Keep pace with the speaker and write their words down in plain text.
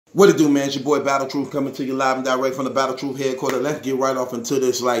What it do, man? It's your boy Battle Truth coming to you live and direct from the Battle Truth headquarters. Let's get right off into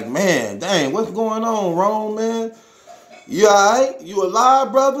this. Like, man, dang, what's going on, Rome, man? You alright? You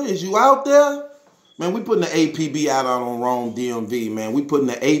alive, brother? Is you out there? Man, we putting the APB out on Rome DMV, man. We putting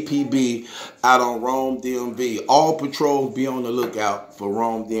the APB out on Rome DMV. All patrols be on the lookout for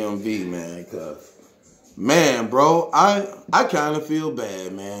Rome DMV, man. Cause, man, bro, I kind of feel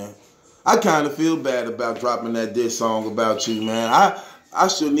bad, man. I kind of feel bad about dropping that diss song about you, man. I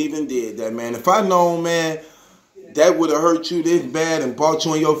shouldn't even did that, man. If I known, man, that would have hurt you this bad and brought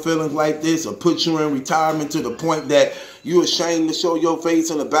you in your feelings like this or put you in retirement to the point that you ashamed to show your face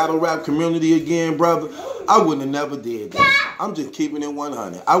in the battle rap community again, brother, I wouldn't have never did that. I'm just keeping it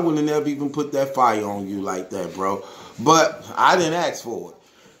 100. I wouldn't have never even put that fire on you like that, bro. But I didn't ask for it.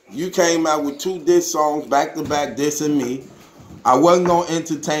 You came out with 2 diss songs back to back dissing me. I wasn't going to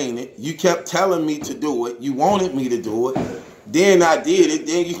entertain it. You kept telling me to do it. You wanted me to do it. Then I did it.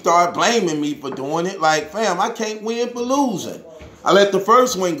 Then you start blaming me for doing it. Like, fam, I can't win for losing. I let the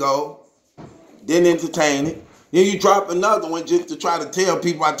first one go. Didn't entertain it. Then you drop another one just to try to tell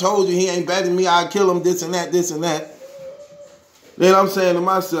people, I told you he ain't better than me. I'll kill him, this and that, this and that. Then I'm saying to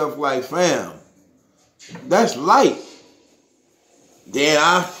myself, like, fam, that's light. Then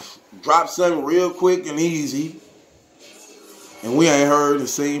I dropped something real quick and easy. And we ain't heard or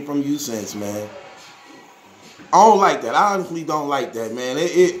seen from you since, man. I don't like that. I honestly don't like that, man.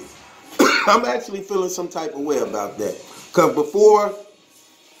 I'm actually feeling some type of way about that. Because before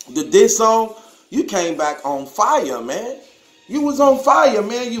the diss song, you came back on fire, man. You was on fire,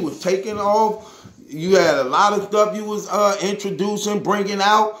 man. You was taking off. You had a lot of stuff you was introducing, bringing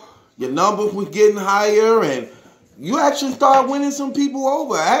out. Your numbers was getting higher, and you actually started winning some people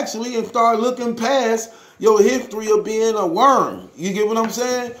over, actually, and started looking past your history of being a worm. You get what I'm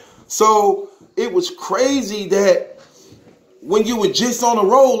saying? So it was crazy that when you were just on a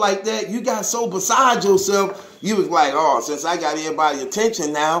roll like that, you got so beside yourself, you was like, oh, since I got everybody's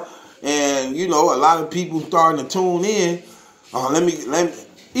attention now, and, you know, a lot of people starting to tune in, let me,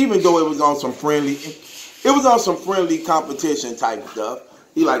 even though it was on some friendly competition type stuff,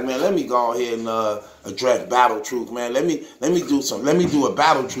 he like, man, let me go ahead and address Battle Truth, man. Let me do a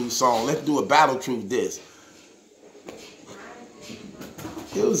Battle Truth song. Let's do a Battle Truth diss.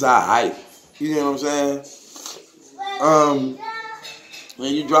 It was alright. You know what I'm saying?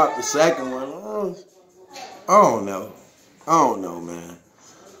 When you dropped the second one, I don't know, man.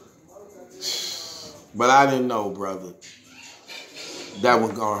 But I didn't know, brother, that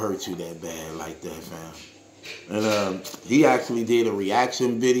was gonna hurt you that bad like that, fam. And he actually did a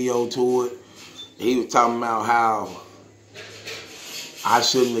reaction video to it. He was talking about how I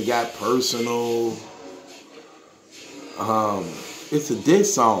shouldn't have got personal. It's a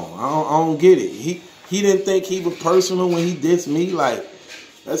diss song. I don't get it. He didn't think he was personal when he dissed me. Like,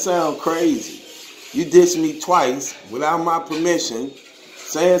 that sounds crazy. You dissed me twice without my permission,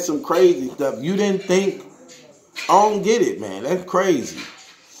 saying some crazy stuff. You didn't think. I don't get it, man. That's crazy.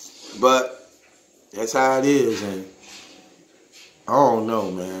 But that's how it is, and I don't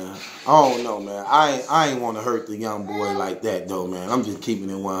know, man. I ain't want to hurt the young boy like that, though, man. I'm just keeping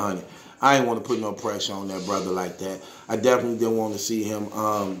it 100. I ain't want to put no pressure on that brother like that. I definitely didn't want to see him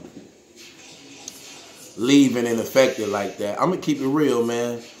leaving and affected like that. I'm gonna keep it real,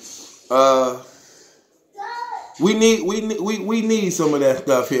 man. We need some of that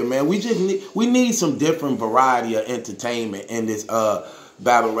stuff here, man. We need some different variety of entertainment in this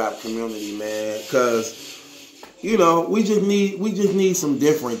battle rap community, man. Cause you know we just need some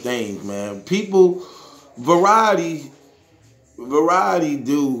different things, man. People, variety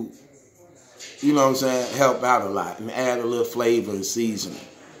do. You know what I'm saying? Help out a lot and add a little flavor and seasoning.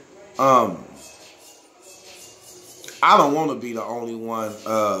 I don't want to be the only one.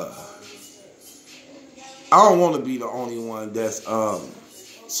 I don't want to be the only one that's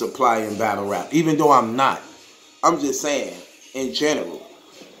supplying battle rap, even though I'm not. I'm just saying, in general,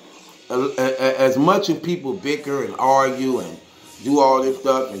 as much as people bicker and argue and do all this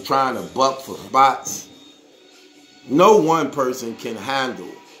stuff and trying to buck for spots, no one person can handle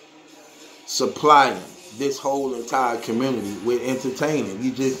supplying this whole entire community with entertaining.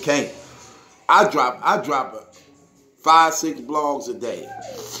 You just can't. I drop 5-6 blogs a day.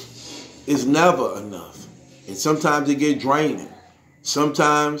 It's never enough. And sometimes it get draining.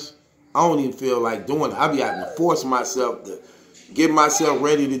 Sometimes I don't even feel like doing it. I be having to force myself to get myself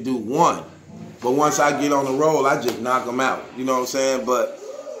ready to do one. But once I get on the roll, I just knock them out. You know what I'm saying? But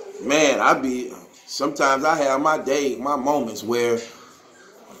man, sometimes I have my day, my moments where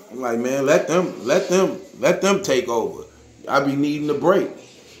I'm like, man, let them take over. I be needing a break.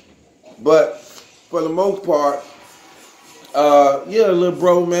 But for the most part, Yeah, little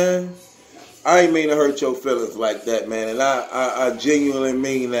bro, man. I ain't mean to hurt your feelings like that, man. And I genuinely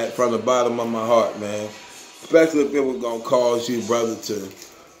mean that from the bottom of my heart, man. Especially if it was going to cause you, brother, to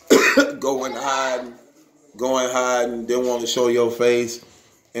go and hide, didn't want to show your face,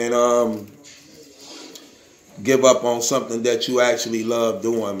 and give up on something that you actually love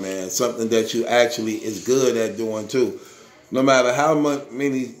doing, man. Something that you actually is good at doing, too. No matter how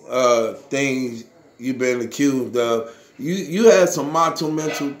many things you've been accused of, you had some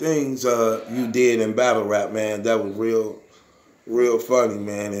monumental things you did in battle rap, man. That was real funny,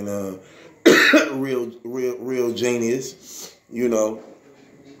 man, and real genius. You know,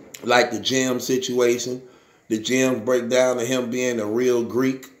 like the gym situation, the gym breakdown of him being a real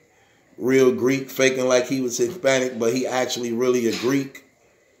Greek, faking like he was Hispanic, but he actually really a Greek.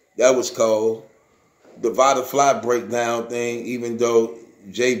 That was cold. The butterfly breakdown thing, even though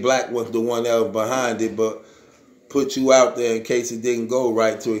Jay Black was the one that was behind it, but put you out there in case it didn't go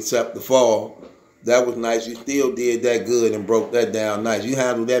right to accept the fall. That was nice. You still did that good and broke that down nice. You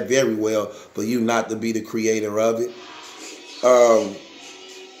handled that very well for you not to be the creator of it.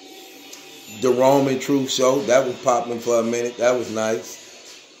 The Roman Truth Show, that was popping for a minute. That was nice.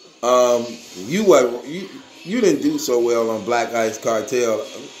 You didn't do so well on Black Ice Cartel,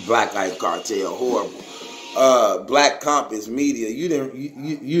 horrible. Black Compass Media, you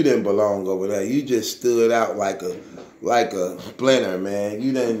didn't belong over there. You just stood out like a splinter, man.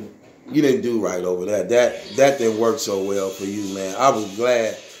 You didn't do right over there. That didn't work so well for you, man. I was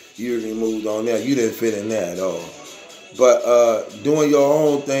glad you removed on there. You didn't fit in there at all. But doing your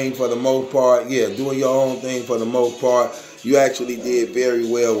own thing for the most part, you actually did very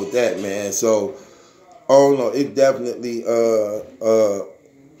well with that, man. So, oh no, it definitely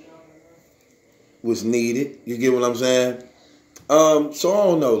was needed. You get what I'm saying? So I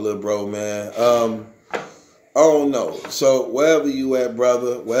don't know, little bro, man. I don't know. So wherever you at,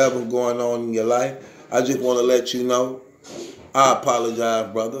 brother, whatever's going on in your life, I just want to let you know, I apologize,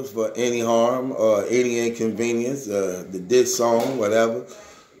 brother, for any harm or any inconvenience, the diss song, whatever.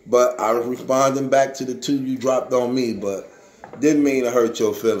 But I was responding back to the two you dropped on me, but didn't mean to hurt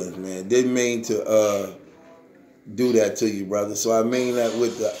your feelings, man. Didn't mean to do that to you, brother. So I mean that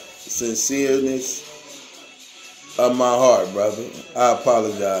with the sincereness of my heart, brother. I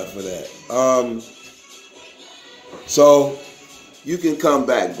apologize for that. So you can come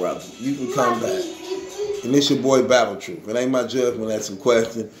back, brother. You can come back. And it's your boy Battle Truth. It ain't my judgment. That's some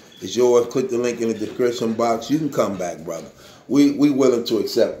question. It's yours. Click the link in the description box. You can come back, brother. We willing to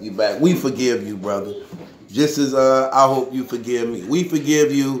accept you back. We forgive you, brother. Just as I hope you forgive me. We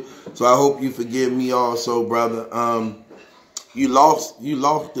forgive you, so I hope you forgive me also, brother. You lost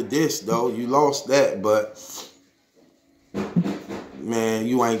the disc though. You lost that, but man,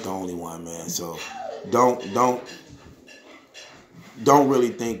 you ain't the only one, man. So don't really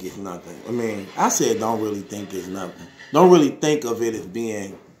think it's nothing. I mean, I said don't really think it's nothing. Don't really think of it as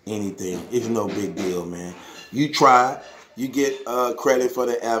being anything. It's no big deal, man. You tried. You get credit for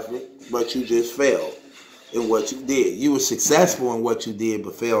the effort, but you just failed in what you did. You were successful in what you did,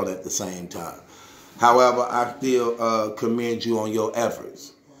 but failed at the same time. However, I still commend you on your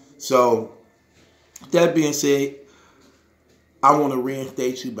efforts. So, that being said, I want to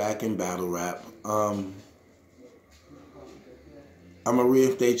reinstate you back in battle rap. I'm going to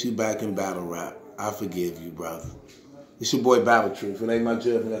reinstate you back in battle rap. I forgive you, brother. It's your boy Battle Truth. It ain't my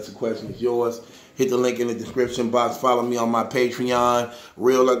judgment. That's a question. It's yours. Hit the link in the description box. Follow me on my Patreon.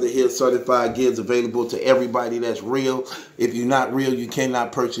 Real Under Here Certified Gears available to everybody that's real. If you're not real, you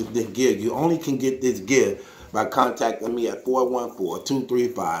cannot purchase this gear. You only can get this gear by contacting me at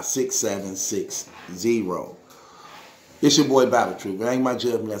 414-235-6760. It's your boy Battle Truth. It ain't my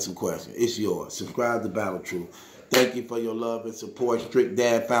judgment. That's a question. It's yours. Subscribe to Battle Truth. Thank you for your love and support. Strict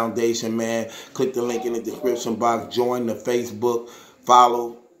Dad Foundation, man. Click the link in the description box. Join the Facebook.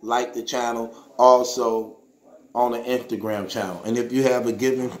 Follow. Like the channel. Also on the Instagram channel. And if you have a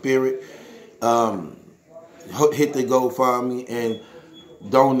giving spirit, hit the GoFundMe and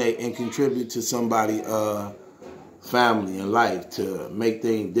donate and contribute to somebody's family and life to make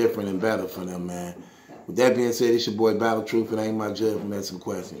things different and better for them, man. With that being said, it's your boy Battle Truth. It ain't my judgment. That's some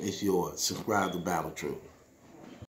question. It's yours. Subscribe to Battle Truth.